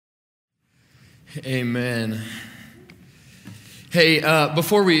Amen. Hey,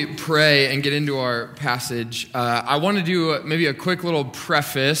 before we pray and get into our passage, I want to do maybe a quick little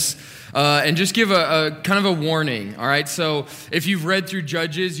preface and just give a kind of a warning, all right? So if you've read through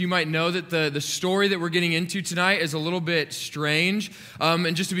Judges, you might know that the story that we're getting into tonight is a little bit strange.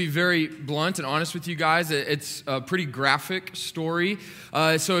 And just to be very blunt and honest with you guys, it's a pretty graphic story.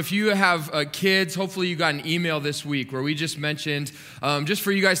 So if you have kids, hopefully you got an email this week where we just mentioned, just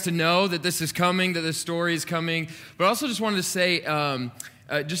for you guys to know that this is coming, that this story is coming. But I also just wanted to say,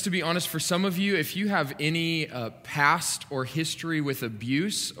 just to be honest, for some of you, if you have any past or history with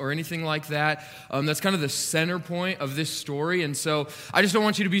abuse or anything like that, that's kind of the center point of this story. And so I just don't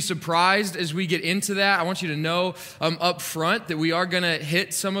want you to be surprised as we get into that. I want you to know up front that we are going to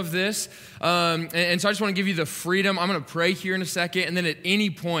hit some of this. And so I just want to give you the freedom. I'm going to pray here in a second. And then at any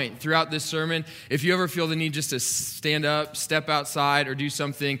point throughout this sermon, if you ever feel the need just to stand up, step outside, or do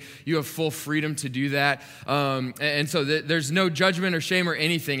something, you have full freedom to do that. And so there's no judgment or shame or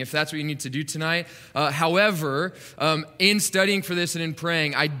anything if that's what you need to do tonight. However, in studying for this and in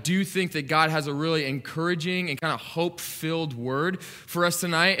praying, I do think that God has a really encouraging and kind of hope-filled word for us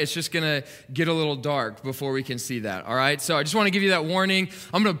tonight. It's just going to get a little dark before we can see that, all right? So I just want to give you that warning.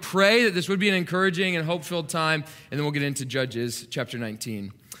 I'm going to pray that this would be an encouraging and hope-filled time, and then we'll get into Judges chapter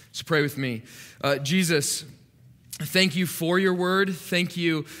 19. So pray with me. Jesus, thank you for your word. Thank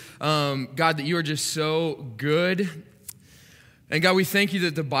you, God, that you are just so good. And God, we thank you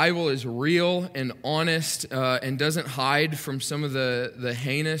that the Bible is real and honest and doesn't hide from some of the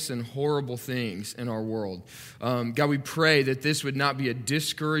heinous and horrible things in our world. God, we pray that this would not be a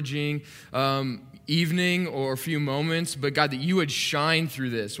discouraging evening or a few moments, but God, that you would shine through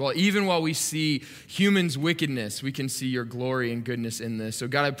this. Even while we see humans' wickedness, we can see your glory and goodness in this. So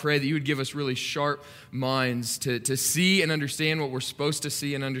God, I pray that you would give us really sharp minds to see and understand what we're supposed to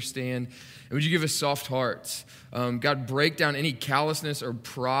see and understand. And would you give us soft hearts? God, break down any callousness or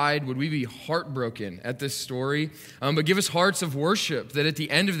pride. Would we be heartbroken at this story? But give us hearts of worship, that at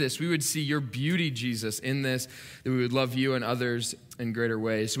the end of this, we would see your beauty, Jesus, in this, that we would love you and others in greater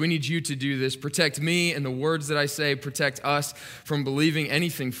ways. So we need you to do this. Protect me and the words that I say. Protect us from believing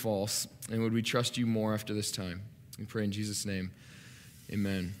anything false. And would we trust you more after this time? We pray in Jesus' name.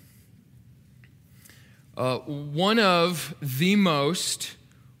 Amen. One of the most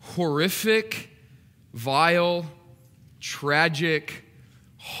horrific, vile, tragic,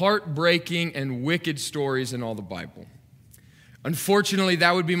 heartbreaking, and wicked stories in all the Bible. Unfortunately,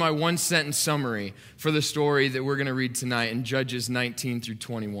 that would be my one-sentence summary for the story that we're going to read tonight in Judges 19 through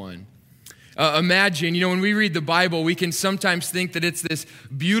 21. Imagine, when we read the Bible, we can sometimes think that it's this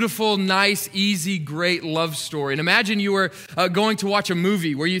beautiful, nice, easy, great love story. And imagine you were going to watch a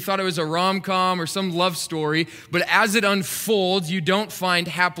movie where you thought it was a rom-com or some love story, but as it unfolds, you don't find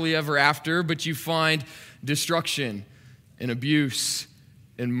happily ever after, but you find destruction and abuse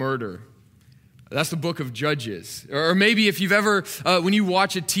and murder. That's the book of Judges. Or maybe if you've ever, when you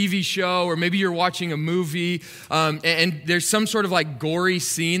watch a TV show, or maybe you're watching a movie, and there's some sort of like gory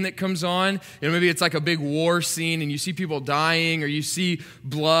scene that comes on, maybe it's like a big war scene and you see people dying or you see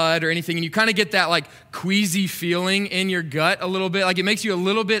blood or anything, and you kind of get that like queasy feeling in your gut a little bit, like it makes you a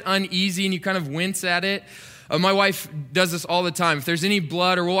little bit uneasy and you kind of wince at it. My wife does this all the time. If there's any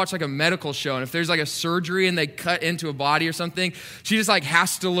blood, or we'll watch like a medical show, and if there's like a surgery and they cut into a body or something, she just like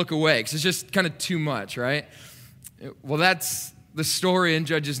has to look away because it's just kind of too much, right? Well, that's the story in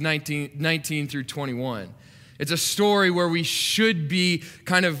Judges 19 through 21. It's a story where we should be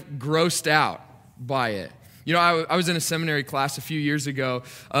kind of grossed out by it. I was in a seminary class a few years ago,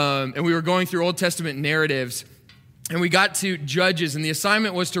 and we were going through Old Testament narratives. And we got to Judges, and the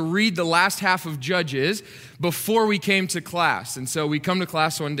assignment was to read the last half of Judges before we came to class. And so we come to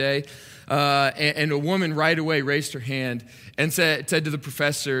class one day, and a woman right away raised her hand and said to the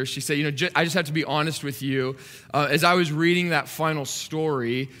professor, she said, I just have to be honest with you. As I was reading that final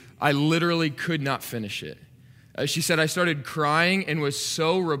story, I literally could not finish it. She said, I started crying and was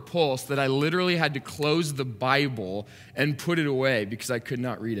so repulsed that I literally had to close the Bible and put it away because I could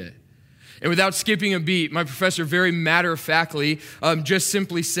not read it. And without skipping a beat, my professor very matter-of-factly just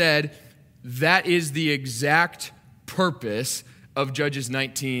simply said, that is the exact purpose of Judges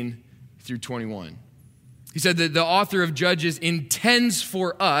 19 through 21. He said that the author of Judges intends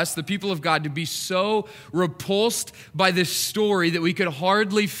for us, the people of God, to be so repulsed by this story that we could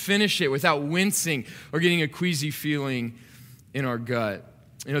hardly finish it without wincing or getting a queasy feeling in our gut.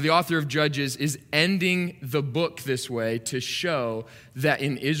 The author of Judges is ending the book this way to show that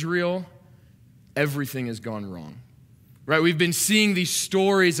in Israel, everything has gone wrong. right? We've been seeing these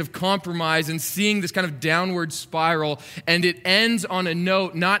stories of compromise and seeing this kind of downward spiral, and it ends on a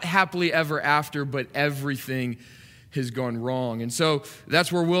note, not happily ever after, but everything has gone wrong. And so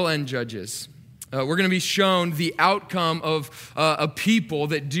that's where we'll end Judges. We're going to be shown the outcome of a people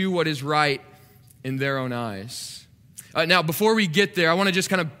that do what is right in their own eyes. Now, before we get there, I want to just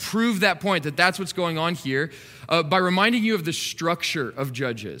kind of prove that point, that that's what's going on here, by reminding you of the structure of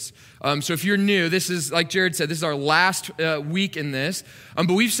Judges. So if you're new, this is, like Jared said, this is our last week in this. But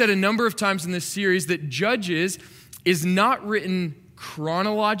we've said a number of times in this series that Judges is not written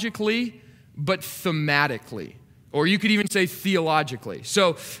chronologically, but thematically. Or you could even say theologically.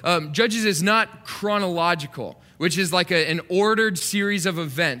 So Judges is not chronological, which is like an ordered series of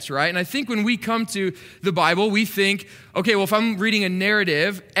events, right? And I think when we come to the Bible, we think, okay, well, if I'm reading a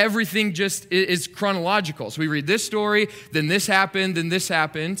narrative, everything just is chronological. So we read this story, then this happened, then this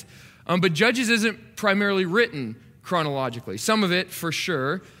happened. But Judges isn't primarily written chronologically. Some of it, for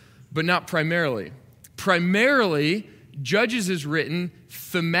sure, but not primarily. Primarily, Judges is written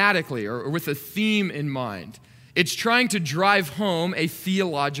thematically, or with a theme in mind. It's trying to drive home a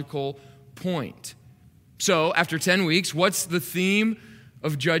theological point. So, after 10 weeks, what's the theme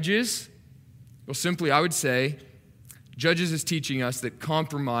of Judges? Well, simply, I would say, Judges is teaching us that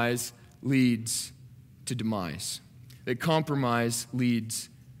compromise leads to demise. That compromise leads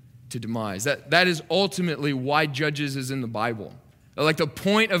to demise. That is ultimately why Judges is in the Bible. Like, the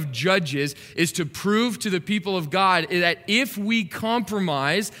point of Judges is to prove to the people of God that if we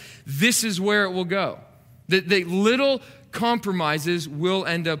compromise, this is where it will go. That little compromises will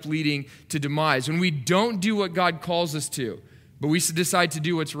end up leading to demise. When we don't do what God calls us to, but we decide to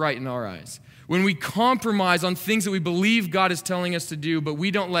do what's right in our eyes. When we compromise on things that we believe God is telling us to do, but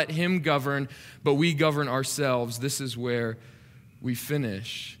we don't let Him govern, but we govern ourselves, this is where we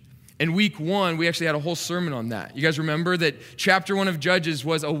finish. In week 1, we actually had a whole sermon on that. You guys remember that chapter 1 of Judges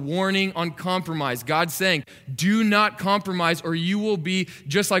was a warning on compromise. God saying, do not compromise or you will be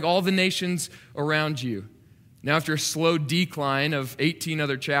just like all the nations around you. Now, after a slow decline of 18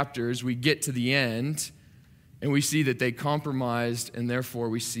 other chapters, we get to the end and we see that they compromised and therefore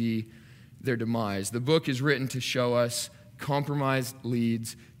we see their demise. The book is written to show us compromise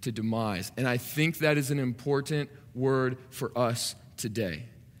leads to demise. And I think that is an important word for us today.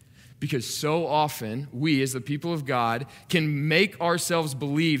 Because so often, we as the people of God can make ourselves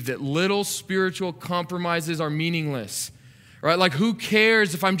believe that little spiritual compromises are meaningless. Right? Like, who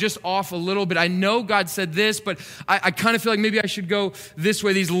cares if I'm just off a little bit? I know God said this, but I kind of feel like maybe I should go this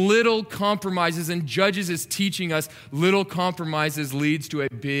way. These little compromises, and Judges is teaching us little compromises leads to a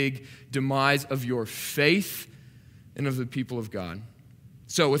big demise of your faith and of the people of God.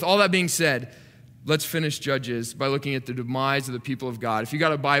 So with all that being said, let's finish Judges by looking at the demise of the people of God. If you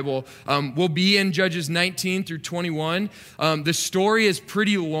got a Bible, we'll be in Judges 19 through 21. The story is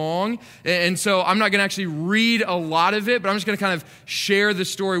pretty long, and so I'm not going to actually read a lot of it, but I'm just going to kind of share the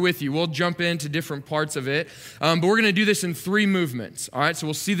story with you. We'll jump into different parts of it, but we're going to do this in 3 movements. All right, so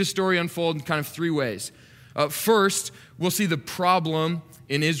we'll see the story unfold in kind of 3 ways. First, we'll see the problem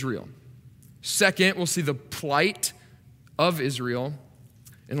in Israel. Second, we'll see the plight of Israel.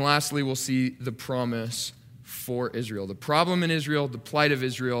 And lastly, we'll see the promise for Israel. The problem in Israel, the plight of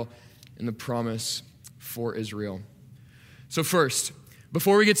Israel, and the promise for Israel. So first,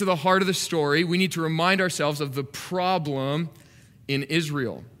 before we get to the heart of the story, we need to remind ourselves of the problem in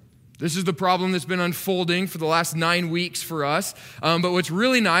Israel. This is the problem that's been unfolding for the last 9 weeks for us. But what's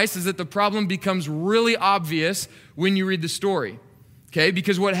really nice is that the problem becomes really obvious when you read the story. Okay,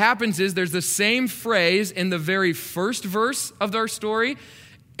 because what happens is there's the same phrase in the very first verse of our story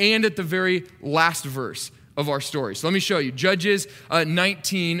and at the very last verse of our story. So let me show you. Judges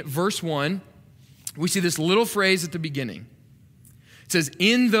 19, verse 1. We see this little phrase at the beginning. It says,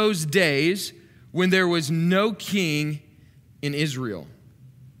 in those days when there was no king in Israel.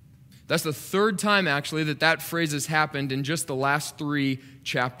 That's the 3rd time, actually, that phrase has happened in just the last 3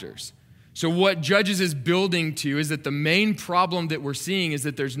 chapters. So what Judges is building to is that the main problem that we're seeing is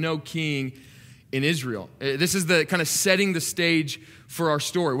that there's no king in Israel. This is the kind of setting the stage for our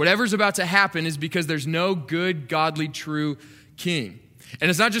story. Whatever's about to happen is because there's no good, godly, true king. And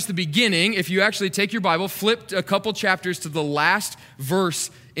it's not just the beginning. If you actually take your Bible, flip a couple chapters to the last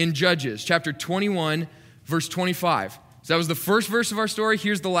verse in Judges, chapter 21, verse 25. So that was the first verse of our story.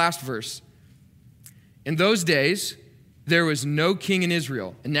 Here's the last verse. In those days, there was no king in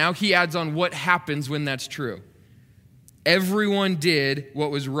Israel. And now he adds on what happens when that's true. Everyone did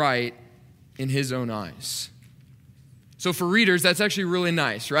what was right in his own eyes. So for readers, that's actually really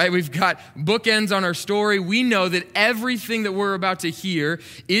nice, right? We've got bookends on our story. We know that everything that we're about to hear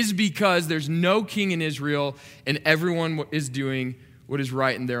is because there's no king in Israel and everyone is doing what is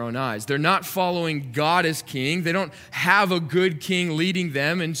right in their own eyes. They're not following God as king. They don't have a good king leading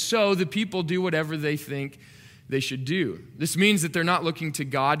them, and so the people do whatever they think they should do. This means that they're not looking to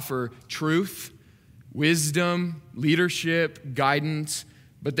God for truth, wisdom, leadership, guidance,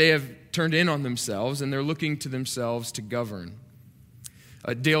 but they have turned in on themselves and they're looking to themselves to govern.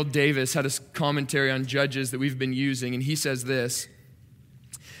 Dale Davis had a commentary on Judges that we've been using, and he says this.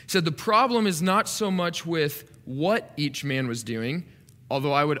 He said, the problem is not so much with what each man was doing,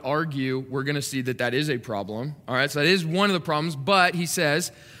 although I would argue we're going to see that that is a problem. All right, so that is one of the problems, but he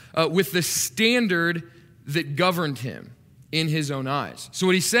says, with the standard that governed him in his own eyes. So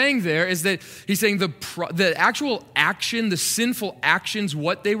what he's saying there is that he's saying the actual action, the sinful actions,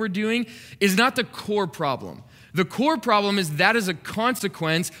 what they were doing is not the core problem. The core problem is that is a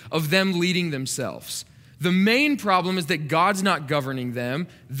consequence of them leading themselves. The main problem is that God's not governing them.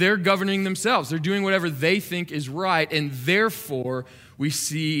 They're governing themselves. They're doing whatever they think is right, and therefore we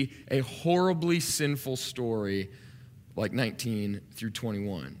see a horribly sinful story like 19 through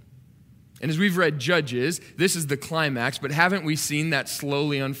 21. And as we've read Judges, this is the climax, but haven't we seen that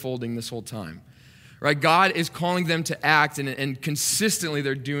slowly unfolding this whole time? Right? God is calling them to act, and consistently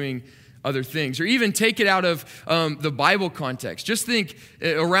they're doing other things. Or even take it out of the Bible context. Just think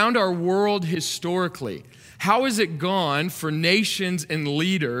around our world historically. How has it gone for nations and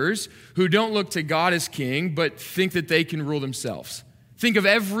leaders who don't look to God as king, but think that they can rule themselves? Think of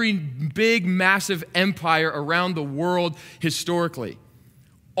every big, massive empire around the world historically.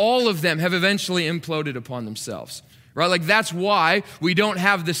 All of them have eventually imploded upon themselves, right? Like that's why we don't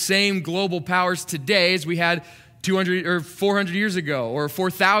have the same global powers today as we had 200 or 400 years ago or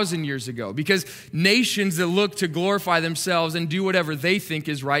 4,000 years ago, because nations that look to glorify themselves and do whatever they think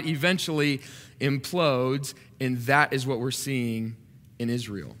is right eventually implodes, and that is what we're seeing in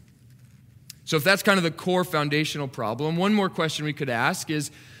Israel. So if that's kind of the core foundational problem, one more question we could ask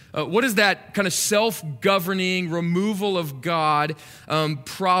is, what is that kind of self-governing removal of God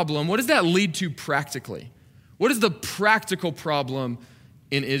problem? What does that lead to practically? What is the practical problem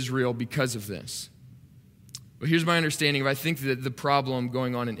in Israel because of this? Well, here's my understanding of, I think, that the problem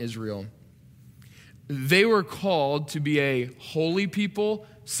going on in Israel. They were called to be a holy people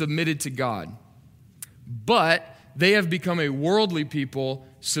submitted to God, but they have become a worldly people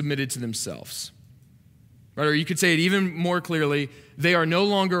submitted to themselves. Right? Or you could say it even more clearly, they are no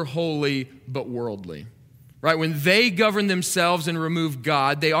longer holy, but worldly. Right? When they govern themselves and remove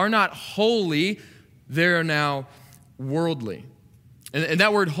God, they are not holy, they are now worldly. And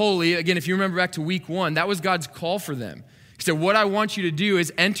that word holy, again, if you remember back to week 1, that was God's call for them. He said, what I want you to do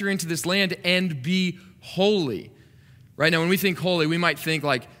is enter into this land and be holy. Right? Now, when we think holy, we might think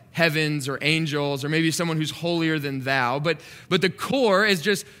like heavens or angels or maybe someone who's holier than thou. But the core is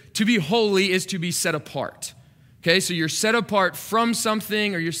just to be holy is to be set apart. Okay, so you're set apart from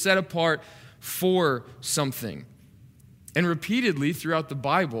something or you're set apart for something. And repeatedly throughout the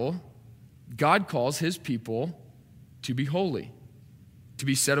Bible, God calls his people to be holy, to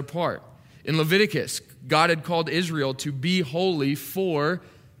be set apart. In Leviticus, God had called Israel to be holy for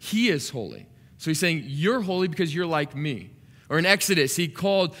he is holy. So he's saying, you're holy because you're like me. Or in Exodus, he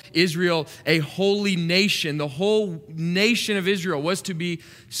called Israel a holy nation. The whole nation of Israel was to be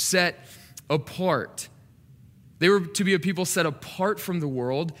set apart. They were to be a people set apart from the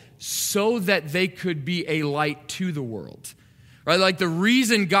world so that they could be a light to the world. Right? Like the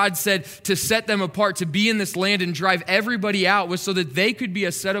reason God said to set them apart, to be in this land and drive everybody out, was so that they could be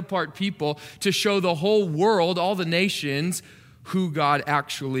a set apart people to show the whole world, all the nations, who God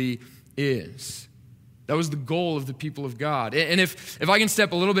actually is. That was the goal of the people of God. And if I can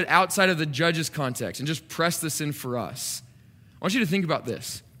step a little bit outside of the Judges context and just press this in for us, I want you to think about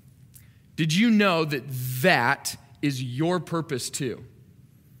this. Did you know that that is your purpose too?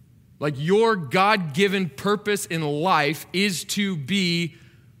 Like your God-given purpose in life is to be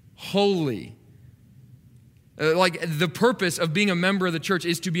holy. Like the purpose of being a member of the church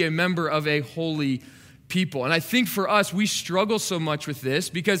is to be a member of a holy people. And I think for us, we struggle so much with this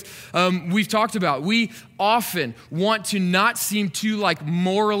because we've talked about, we often want to not seem too like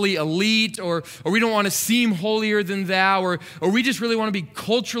morally elite, or we don't want to seem holier than thou, or we just really want to be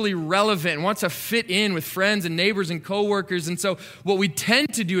culturally relevant and want to fit in with friends and neighbors and coworkers. And so what we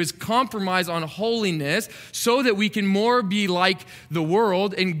tend to do is compromise on holiness so that we can more be like the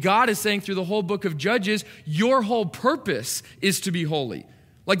world. And God is saying through the whole book of Judges, your whole purpose is to be holy.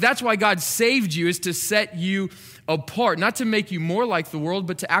 Like that's why God saved you, is to set you apart, not to make you more like the world,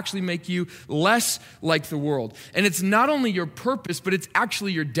 but to actually make you less like the world. And it's not only your purpose, but it's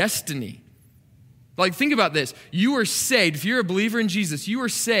actually your destiny. Like think about this. You are saved. If you're a believer in Jesus, you are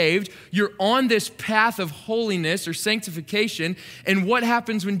saved. You're on this path of holiness or sanctification. And what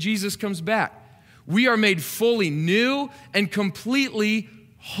happens when Jesus comes back? We are made fully new and completely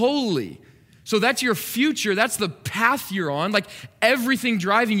holy. So that's your future. That's the path you're on. Like everything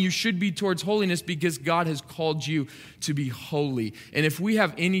driving you should be towards holiness because God has called you to be holy. And if we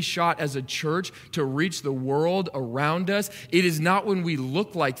have any shot as a church to reach the world around us, it is not when we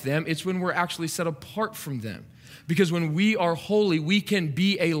look like them. It's when we're actually set apart from them. Because when we are holy, we can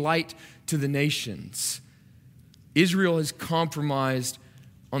be a light to the nations. Israel has compromised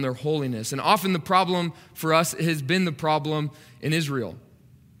on their holiness. And often the problem for us has been the problem in Israel.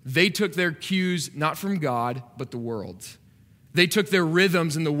 They took their cues not from God, but the world. They took their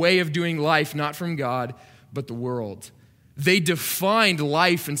rhythms and the way of doing life not from God, but the world. They defined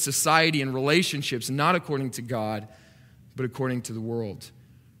life and society and relationships not according to God, but according to the world.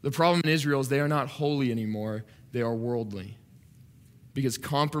 The problem in Israel is they are not holy anymore. They are worldly. Because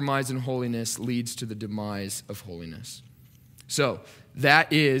compromise in holiness leads to the demise of holiness. So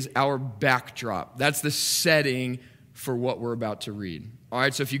that is our backdrop. That's the setting for what we're about to read. All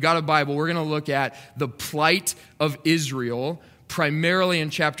right, so if you got a Bible, we're going to look at the plight of Israel, primarily in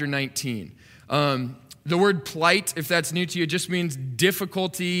chapter 19. The word plight, if that's new to you, just means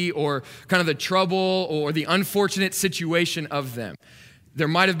difficulty or kind of the trouble or the unfortunate situation of them. There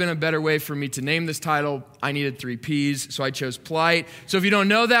might have been a better way for me to name this title. I needed 3 Ps, so I chose plight. So if you don't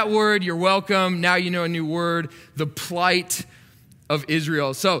know that word, you're welcome. Now you know a new word, the plight of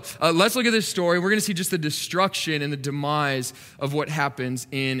Israel. So let's look at this story. We're going to see just the destruction and the demise of what happens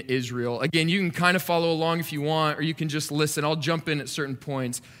in Israel. Again, you can kind of follow along if you want, or you can just listen. I'll jump in at certain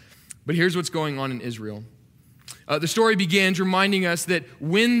points. But here's what's going on in Israel. The story begins reminding us that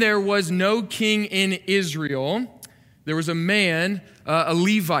when there was no king in Israel, there was a man, a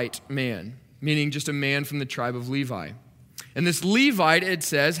Levite man, meaning just a man from the tribe of Levi. And this Levite, it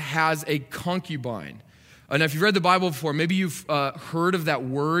says, has a concubine. Now, if you've read the Bible before, maybe you've heard of that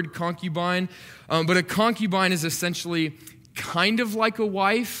word concubine, but a concubine is essentially kind of like a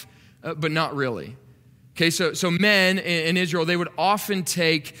wife, but not really. Okay, so men in Israel, they would often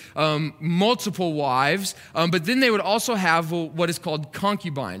take multiple wives, but then they would also have what is called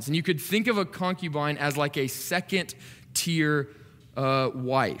concubines. And you could think of a concubine as like a second-tier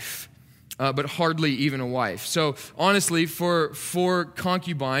wife. But hardly even a wife. So honestly, for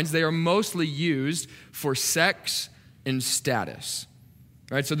concubines, they are mostly used for sex and status.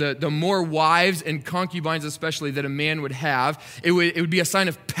 Right? So the more wives and concubines especially that a man would have, it would be a sign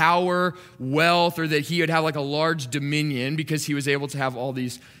of power, wealth, or that he would have like a large dominion because he was able to have all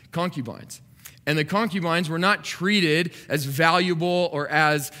these concubines. And the concubines were not treated as valuable or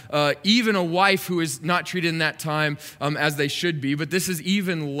as even a wife who is not treated in that time as they should be. But this is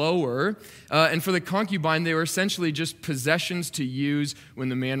even lower. And for the concubine, they were essentially just possessions to use when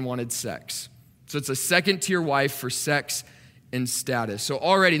the man wanted sex. So it's a second-tier wife for sex and status. So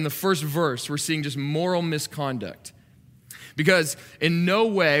already in the first verse, we're seeing just moral misconduct. Because in no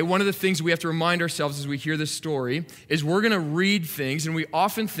way, one of the things we have to remind ourselves as we hear this story is we're going to read things, and we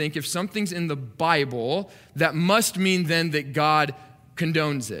often think if something's in the Bible, that must mean then that God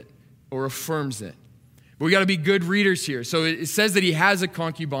condones it or affirms it. But we got to be good readers here. So it says that he has a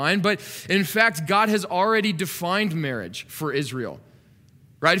concubine, but in fact, God has already defined marriage for Israel.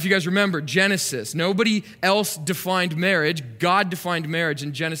 Right? If you guys remember Genesis, nobody else defined marriage. God defined marriage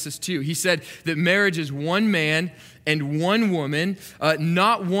in Genesis 2. He said that marriage is one man and one woman,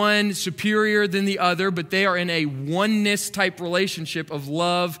 not one superior than the other, but they are in a oneness type relationship of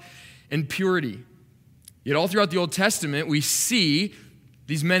love and purity. Yet all throughout the Old Testament, we see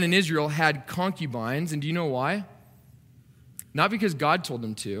these men in Israel had concubines, and do you know why? Not because God told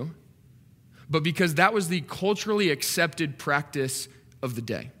them to, but because that was the culturally accepted practice of the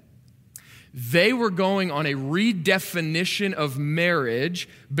day. They were going on a redefinition of marriage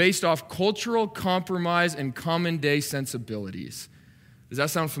based off cultural compromise and common day sensibilities. Does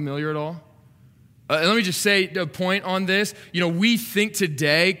that sound familiar at all? Let me just say a point on this. You know, we think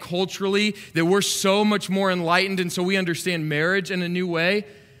today culturally that we're so much more enlightened and so we understand marriage in a new way.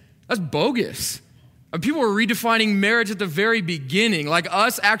 That's bogus. People were redefining marriage at the very beginning. Like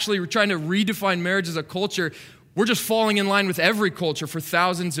us actually trying to redefine marriage as a culture. We're just falling in line with every culture for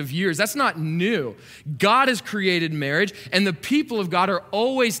thousands of years. That's not new. God has created marriage, and the people of God are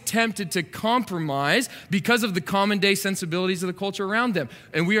always tempted to compromise because of the common day sensibilities of the culture around them.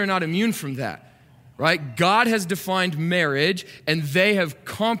 And we are not immune from that. right? God has defined marriage, and they have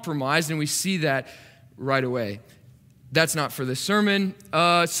compromised, and we see that right away. That's not for this sermon.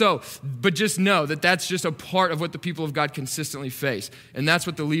 But just know that that's just a part of what the people of God consistently face. And that's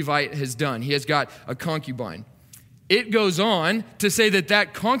what the Levite has done. He has got a concubine. It goes on to say that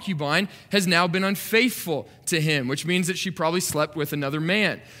that concubine has now been unfaithful to him, which means that she probably slept with another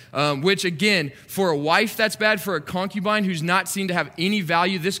man. Which again, for a wife, that's bad. For a concubine who's not seen to have any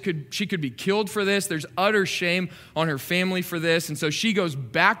value, she could be killed for this. There's utter shame on her family for this. And so she goes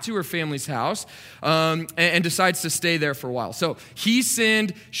back to her family's house and decides to stay there for a while. So he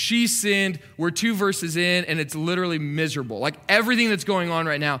sinned, she sinned, we're 2 verses in, and it's literally miserable. Like everything that's going on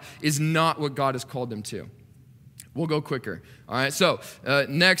right now is not what God has called them to. We'll go quicker. All right, so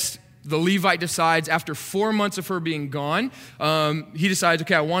next, the Levite decides, after 4 months of her being gone, he decides,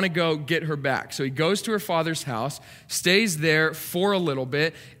 okay, I want to go get her back. So he goes to her father's house, stays there for a little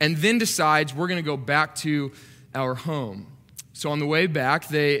bit, and then decides, we're going to go back to our home. So on the way back,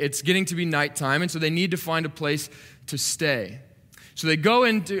 it's getting to be nighttime, and so they need to find a place to stay. So they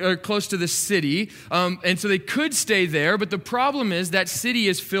go close to the city, and so they could stay there, but the problem is that city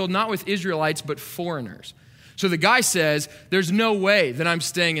is filled not with Israelites, but foreigners. So the guy says, there's no way that I'm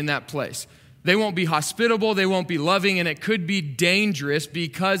staying in that place. They won't be hospitable, they won't be loving, and it could be dangerous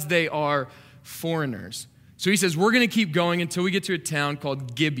because they are foreigners. So he says, we're going to keep going until we get to a town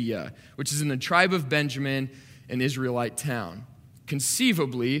called Gibeah, which is in the tribe of Benjamin, an Israelite town.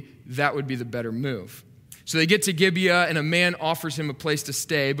 Conceivably, that would be the better move. So they get to Gibeah, and a man offers him a place to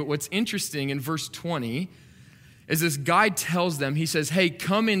stay. But what's interesting in verse 20 is this guy tells them, he says, hey,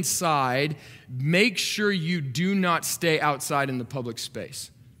 come inside, make sure you do not stay outside in the public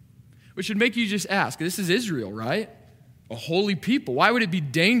space. Which should make you just ask, this is Israel, right? A holy people. Why would it be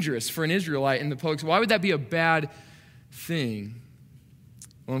dangerous for an Israelite in the public space? Why would that be a bad thing?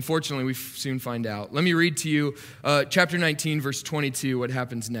 Well, unfortunately, we soon find out. Let me read to you chapter 19, verse 22, what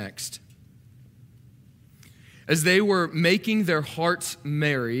happens next. As they were making their hearts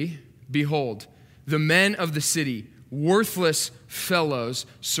merry, behold, the men of the city, worthless fellows,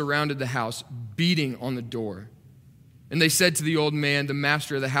 surrounded the house, beating on the door. And they said to the old man, the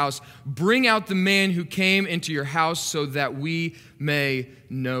master of the house, bring out the man who came into your house so that we may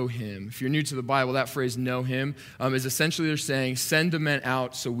know him. If you're new to the Bible, that phrase, know him, is essentially they're saying, send the men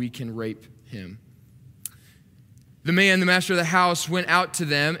out so we can rape him. The man, the master of the house, went out to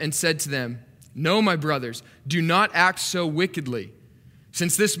them and said to them, no, my brothers, do not act so wickedly.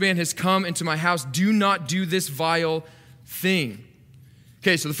 Since this man has come into my house, do not do this vile thing.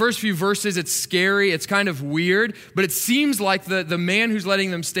 Okay, so the first few verses, it's scary, it's kind of weird, but it seems like the man who's letting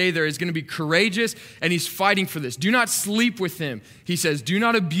them stay there is going to be courageous, and he's fighting for this. Do not sleep with him. He says, do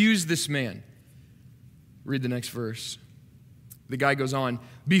not abuse this man. Read the next verse. The guy goes on,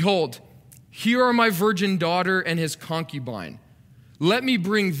 behold, here are my virgin daughter and his concubine. Let me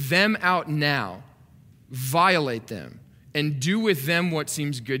bring them out now, violate them, and do with them what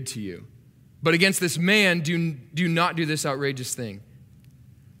seems good to you. But against this man, do not do this outrageous thing.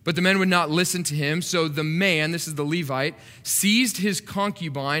 But the men would not listen to him, so the man, this is the Levite, seized his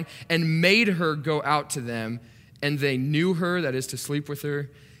concubine and made her go out to them, and they knew her, that is to sleep with her,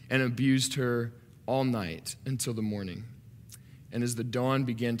 and abused her all night until the morning. And as the dawn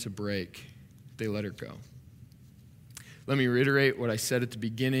began to break, they let her go. Let me reiterate what I said at the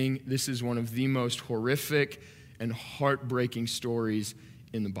beginning. This is one of the most horrific and heartbreaking stories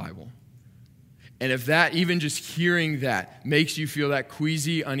in the Bible. And if that, even just hearing that, makes you feel that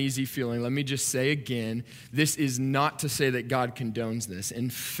queasy, uneasy feeling, let me just say again, this is not to say that God condones this. In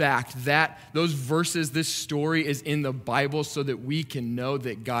fact, those verses, this story is in the Bible so that we can know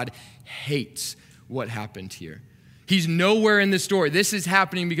that God hates what happened here. He's nowhere in this story. This is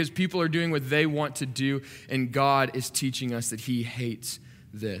happening because people are doing what they want to do, and God is teaching us that he hates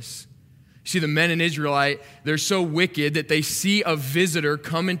this. See, the men in Israelite, they're so wicked that they see a visitor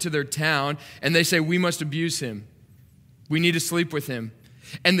come into their town and they say, we must abuse him. We need to sleep with him.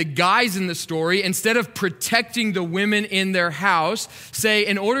 And the guys in the story, instead of protecting the women in their house, say,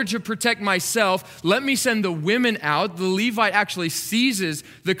 in order to protect myself, let me send the women out. The Levite actually seizes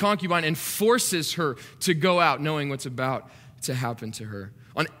the concubine and forces her to go out, knowing what's about to happen to her.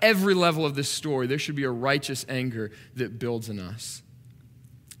 On every level of this story, there should be a righteous anger that builds in us.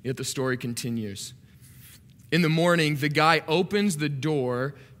 Yet the story continues. In the morning, the guy opens the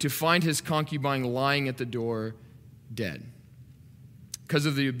door to find his concubine lying at the door, dead. Because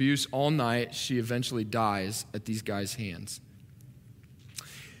of the abuse all night, she eventually dies at these guys' hands.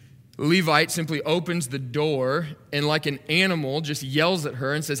 The Levite simply opens the door and like an animal just yells at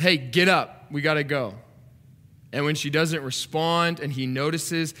her and says, hey, get up, we got to go. And when she doesn't respond and he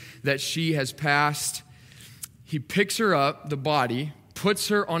notices that she has passed, he picks her up, the body, puts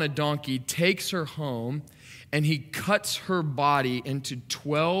her on a donkey, takes her home, and he cuts her body into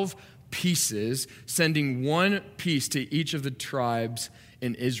 12 pieces, sending one piece to each of the tribes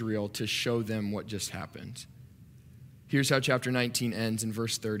in Israel to show them what just happened. Here's how chapter 19 ends in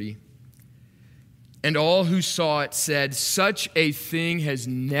verse 30. And all who saw it said, such a thing has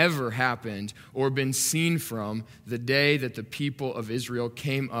never happened or been seen from the day that the people of Israel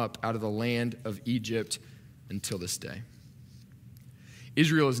came up out of the land of Egypt until this day.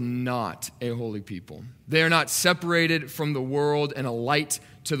 Israel is not a holy people. They are not separated from the world and a light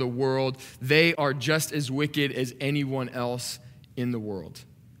to the world. They are just as wicked as anyone else in the world.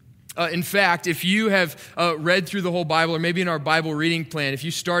 In fact, if you have read through the whole Bible, or maybe in our Bible reading plan, if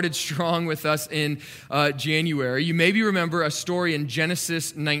you started strong with us in January, you maybe remember a story in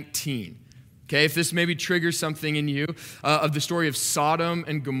Genesis 19. Okay, if this maybe triggers something in you, of the story of Sodom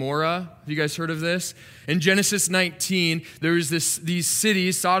and Gomorrah. Have you guys heard of this? In Genesis 19, there's these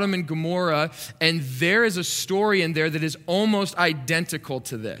cities, Sodom and Gomorrah, and there is a story in there that is almost identical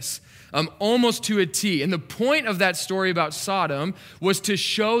to this. Almost to a T. And the point of that story about Sodom was to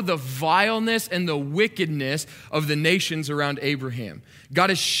show the vileness and the wickedness of the nations around Abraham.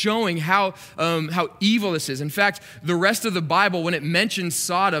 God is showing how evil this is. In fact, the rest of the Bible, when it mentions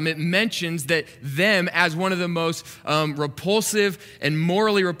Sodom, it mentions that them as one of the most repulsive and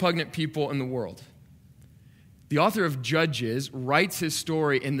morally repugnant people in the world. The author of Judges writes his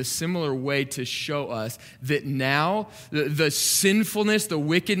story in the similar way to show us that now the sinfulness, the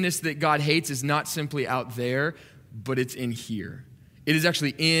wickedness that God hates is not simply out there, but it's in here. It is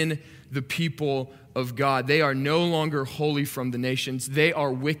actually in the people of God. They are no longer holy from the nations. They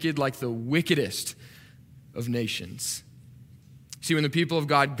are wicked like the wickedest of nations. See, when the people of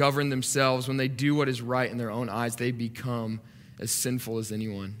God govern themselves, when they do what is right in their own eyes, they become as sinful as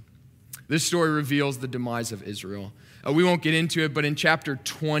anyone. This story reveals the demise of Israel. We won't get into it, but in chapter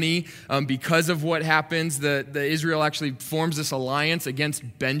 20, because of what happens, the Israel actually forms this alliance against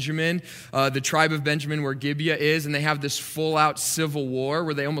Benjamin, the tribe of Benjamin where Gibeah is, and they have this full-out civil war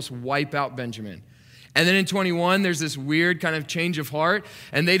where they almost wipe out Benjamin. And then in 21, there's this weird kind of change of heart,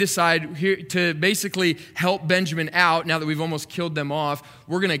 and they decide to basically help Benjamin out now that we've almost killed them off.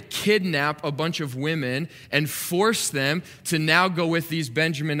 We're going to kidnap a bunch of women and force them to now go with these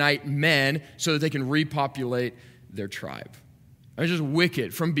Benjaminite men so that they can repopulate their tribe. It's just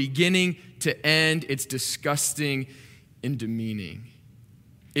wicked. From beginning to end, it's disgusting and demeaning.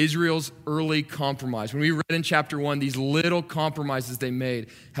 Israel's early compromise. When we read in chapter 1, these little compromises they made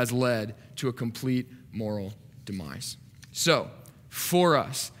has led to a complete moral demise. So, for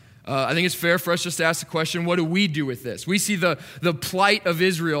us, I think it's fair for us just to ask the question, what do we do with this? We see the plight of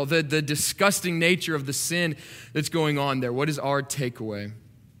Israel, the disgusting nature of the sin that's going on there. What is our takeaway?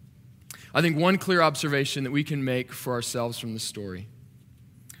 I think one clear observation that we can make for ourselves from the story.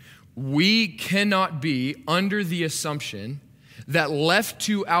 We cannot be under the assumption that left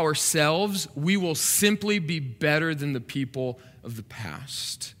to ourselves, we will simply be better than the people of the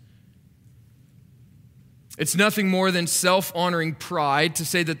past. It's nothing more than self-honoring pride to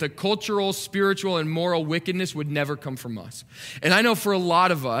say that the cultural, spiritual, and moral wickedness would never come from us. And I know for a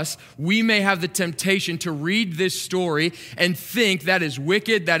lot of us, we may have the temptation to read this story and think that is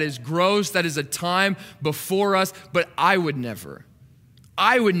wicked, that is gross, that is a time before us, but I would never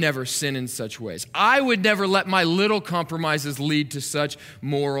sin in such ways. I would never let my little compromises lead to such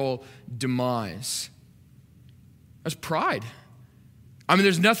moral demise. That's pride. I mean,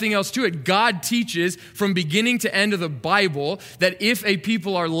 there's nothing else to it. God teaches from beginning to end of the Bible that if a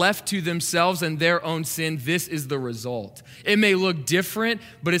people are left to themselves and their own sin, this is the result. It may look different,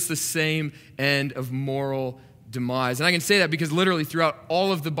 but it's the same end of moral demise. And I can say that because literally throughout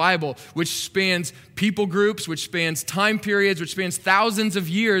all of the Bible, which spans people groups, which spans time periods, which spans thousands of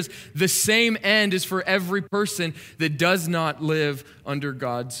years, the same end is for every person that does not live under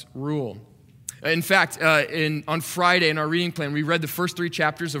God's rule. In fact, on Friday in our reading plan, we read the first 3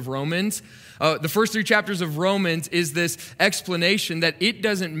 chapters of Romans. The first 3 chapters of Romans is this explanation that it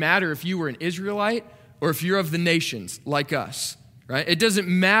doesn't matter if you were an Israelite or if you're of the nations like us. Right? It doesn't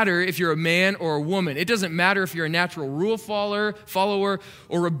matter if you're a man or a woman. It doesn't matter if you're a natural rule follower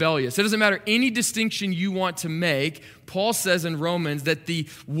or rebellious. It doesn't matter any distinction you want to make. Paul says in Romans that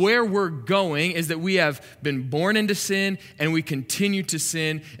where we're going is that we have been born into sin and we continue to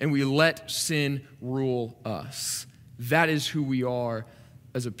sin and we let sin rule us. That is who we are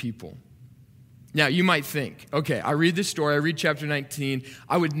as a people. Now, you might think, okay, I read this story, I read chapter 19,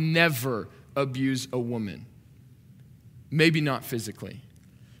 I would never abuse a woman. Maybe not physically.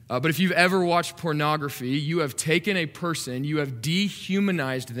 But if you've ever watched pornography, you have taken a person, you have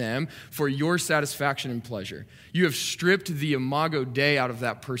dehumanized them for your satisfaction and pleasure. You have stripped the imago Dei out of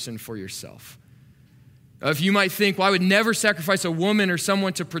that person for yourself. If you might think, well, I would never sacrifice a woman or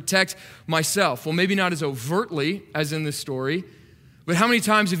someone to protect myself. Well, maybe not as overtly as in this story, but how many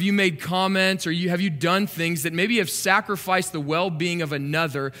times have you made comments or have you done things that maybe have sacrificed the well-being of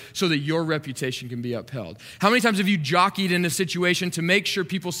another so that your reputation can be upheld? How many times have you jockeyed in a situation to make sure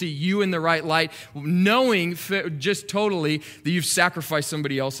people see you in the right light, knowing just totally that you've sacrificed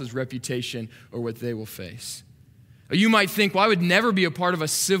somebody else's reputation or what they will face? Or you might think, well, I would never be a part of a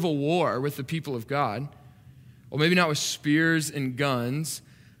civil war with the people of God. Well, maybe not with spears and guns,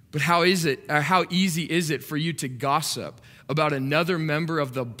 but how easy is it for you to gossip about another member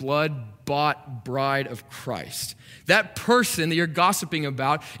of the blood-bought bride of Christ? That person that you're gossiping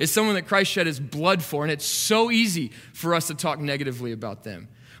about is someone that Christ shed his blood for, and it's so easy for us to talk negatively about them.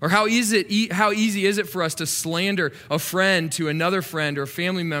 Or how easy is it for us to slander a friend to another friend or a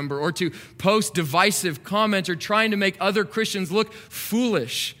family member, or to post divisive comments or trying to make other Christians look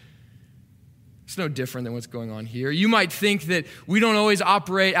foolish? It's no different than what's going on here. You might think that we don't always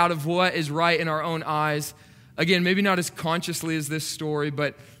operate out of what is right in our own eyes. Again, maybe not as consciously as this story,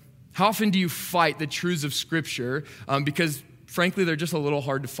 but how often do you fight the truths of Scripture because, frankly, they're just a little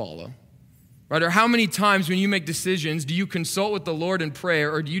hard to follow? Right? Or how many times when you make decisions do you consult with the Lord in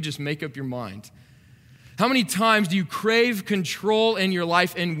prayer, or do you just make up your mind? How many times do you crave control in your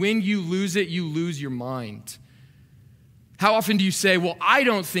life, and when you lose it, you lose your mind? How often do you say, well, I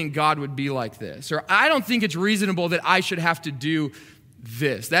don't think God would be like this, or I don't think it's reasonable that I should have to do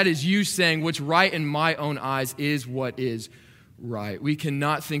this? That is you saying what's right in my own eyes is what is right. We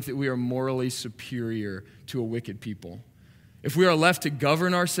cannot think that we are morally superior to a wicked people. If we are left to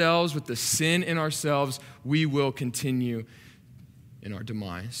govern ourselves with the sin in ourselves, we will continue in our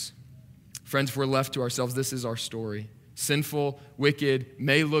demise. Friends, if we're left to ourselves, this is our story. Sinful, wicked,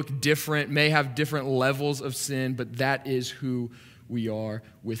 may look different, may have different levels of sin, but that is who we are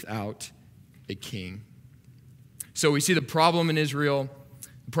without a king. So we see the problem in Israel.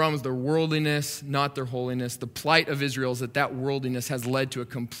 The problem is their worldliness, not their holiness. The plight of Israel is that worldliness has led to a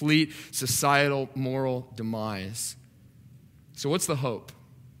complete societal moral demise. So what's the hope?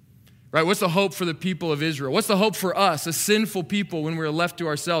 Right? What's the hope for the people of Israel? What's the hope for us, a sinful people, when we're left to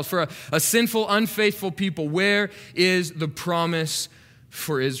ourselves? For a sinful, unfaithful people, where is the promise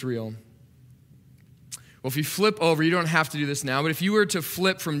for Israel? Well, if you flip over, you don't have to do this now, but if you were to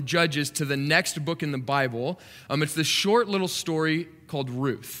flip from Judges to the next book in the Bible, it's this short little story called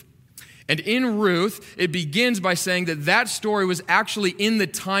Ruth. And in Ruth, it begins by saying that story was actually in the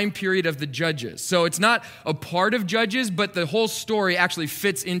time period of the Judges. So it's not a part of Judges, but the whole story actually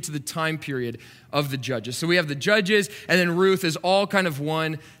fits into the time period of the Judges. So we have the Judges, and then Ruth is all kind of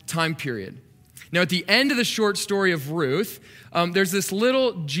one time period. Now, at the end of the short story of Ruth, there's this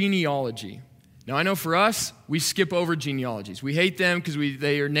little genealogy. Now, I know for us, we skip over genealogies. We hate them because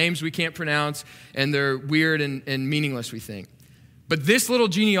they are names we can't pronounce, and they're weird and meaningless, we think. But this little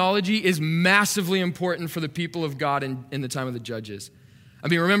genealogy is massively important for the people of God in the time of the Judges. I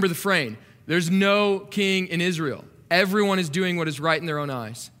mean, remember the refrain. There's no king in Israel. Everyone is doing what is right in their own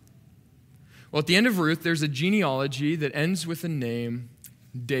eyes. Well, at the end of Ruth, there's a genealogy that ends with the name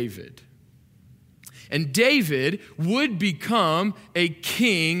David. And David would become a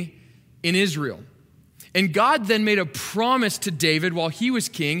king in Israel. And God then made a promise to David while he was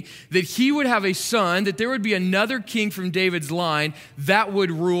king that he would have a son, that there would be another king from David's line that would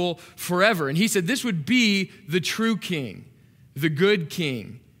rule forever. And he said this would be the true king, the good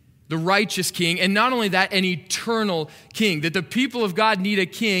king, the righteous king, and not only that, an eternal king. That the people of God need a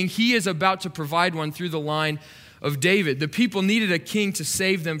king. He is about to provide one through the line of David. The people needed a king to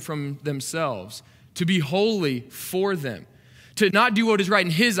save them from themselves, to be holy for them, to not do what is right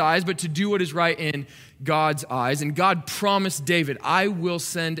in his eyes, but to do what is right in God's eyes. And God promised David, I will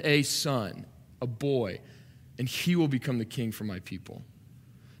send a son, a boy, and he will become the king for my people.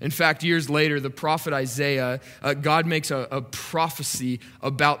 In fact, years later, the prophet Isaiah, God makes a prophecy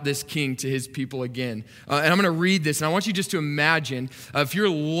about this king to his people again. And I'm going to read this, and I want you just to imagine, if you're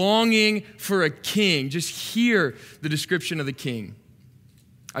longing for a king, just hear the description of the king.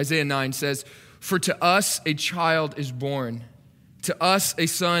 Isaiah 9 says, "For to us a child is born, to us a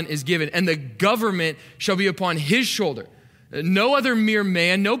son is given, and the government shall be upon his shoulder. No other mere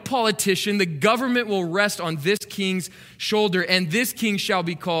man, no politician. The government will rest on this king's shoulder, and this king shall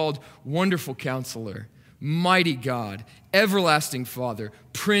be called Wonderful Counselor, Mighty God, Everlasting Father,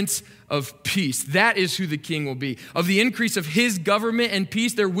 Prince of Peace." That is who the king will be. Of the increase of his government and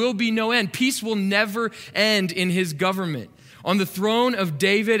peace, there will be no end. Peace will never end in his government. on the throne of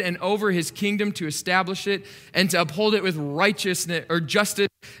David and over his kingdom to establish it and to uphold it with righteousness or justice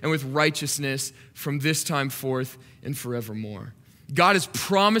and with righteousness from this time forth and forevermore. God is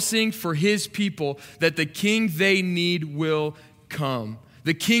promising for his people that the king they need will come.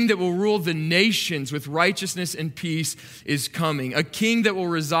 The king that will rule the nations with righteousness and peace is coming. A king that will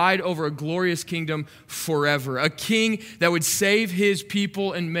reside over a glorious kingdom forever. A king that would save his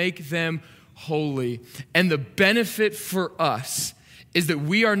people and make them holy. And the benefit for us is that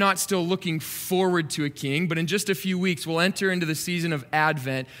we are not still looking forward to a king, but in just a few weeks we'll enter into the season of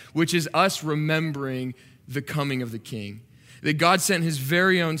Advent, which is us remembering the coming of the king. That God sent his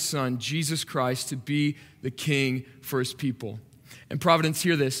very own son, Jesus Christ, to be the king for his people. And Providence,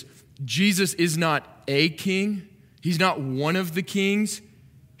 hear this. Jesus is not a king. He's not one of the kings.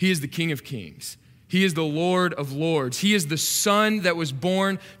 He is the King of kings. He is the Lord of lords. He is the Son that was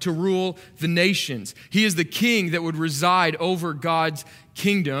born to rule the nations. He is the king that would reside over God's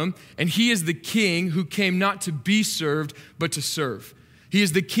kingdom. And he is the king who came not to be served, but to serve. He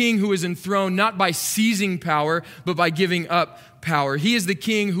is the king who is enthroned not by seizing power, but by giving up power. He is the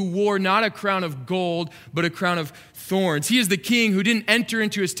king who wore not a crown of gold, but a crown of thorns. He is the king who didn't enter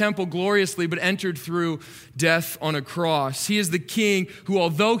into his temple gloriously, but entered through death on a cross. He is the king who,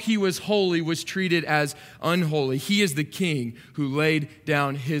 although he was holy, was treated as unholy. He is the king who laid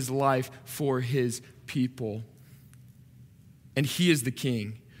down his life for his people. And he is the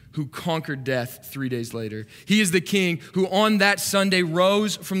king who conquered death 3 days later. He is the king who on that Sunday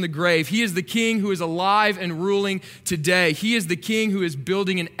rose from the grave. He is the king who is alive and ruling today. He is the king who is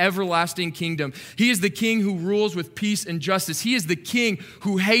building an everlasting kingdom. He is the king who rules with peace and justice. He is the king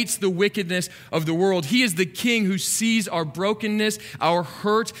who hates the wickedness of the world. He is the king who sees our brokenness, our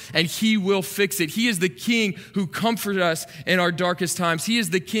hurt, and he will fix it. He is the king who comforts us in our darkest times. He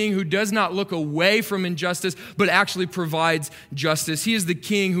is the king who does not look away from injustice, but actually provides justice. He is the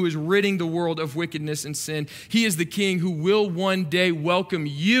king who is ridding the world of wickedness and sin. He is the king who will one day welcome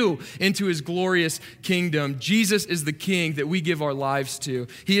you into his glorious kingdom. Jesus is the king that we give our lives to.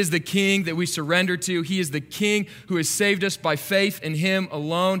 He is the king that we surrender to. He is the king who has saved us by faith in him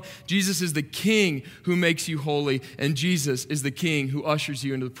alone. Jesus is the king who makes you holy, and Jesus is the king who ushers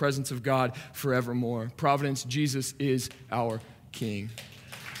you into the presence of God forevermore. Providence, Jesus is our king.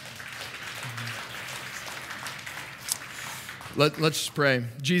 Let's pray.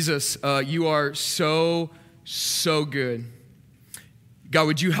 Jesus, you are so good. God,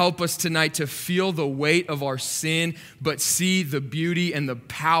 would you help us tonight to feel the weight of our sin, but see the beauty and the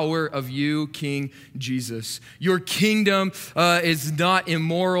power of you, King Jesus. Your kingdom is not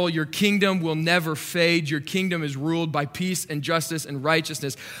immoral. Your kingdom will never fade. Your kingdom is ruled by peace and justice and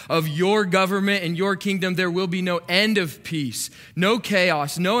righteousness. Of your government and your kingdom, there will be no end of peace, no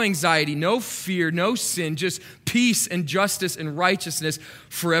chaos, no anxiety, no fear, no sin, just peace and justice and righteousness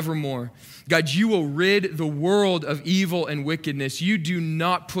forevermore. God, you will rid the world of evil and wickedness. You do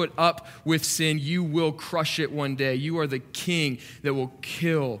not put up with sin. You will crush it one day. You are the king that will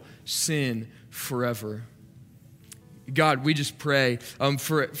kill sin forever. God, we just pray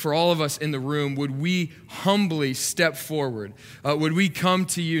for all of us in the room, would we humbly step forward? Would we come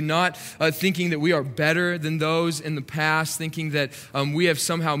to you not thinking that we are better than those in the past, thinking that we have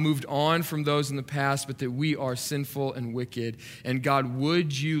somehow moved on from those in the past, but that we are sinful and wicked. And God,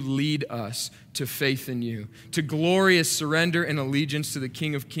 would you lead us to faith in you, to glorious surrender and allegiance to the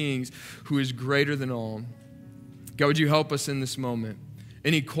King of Kings, who is greater than all. God, would you help us in this moment?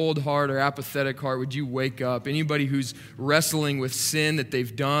 Any cold heart or apathetic heart, would you wake up? Anybody who's wrestling with sin that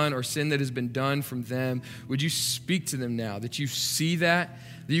they've done or sin that has been done from them, would you speak to them now, that you see that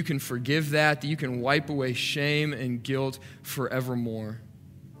you can forgive that you can wipe away shame and guilt forevermore?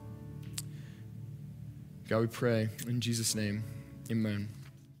 God, we pray in Jesus' name, amen.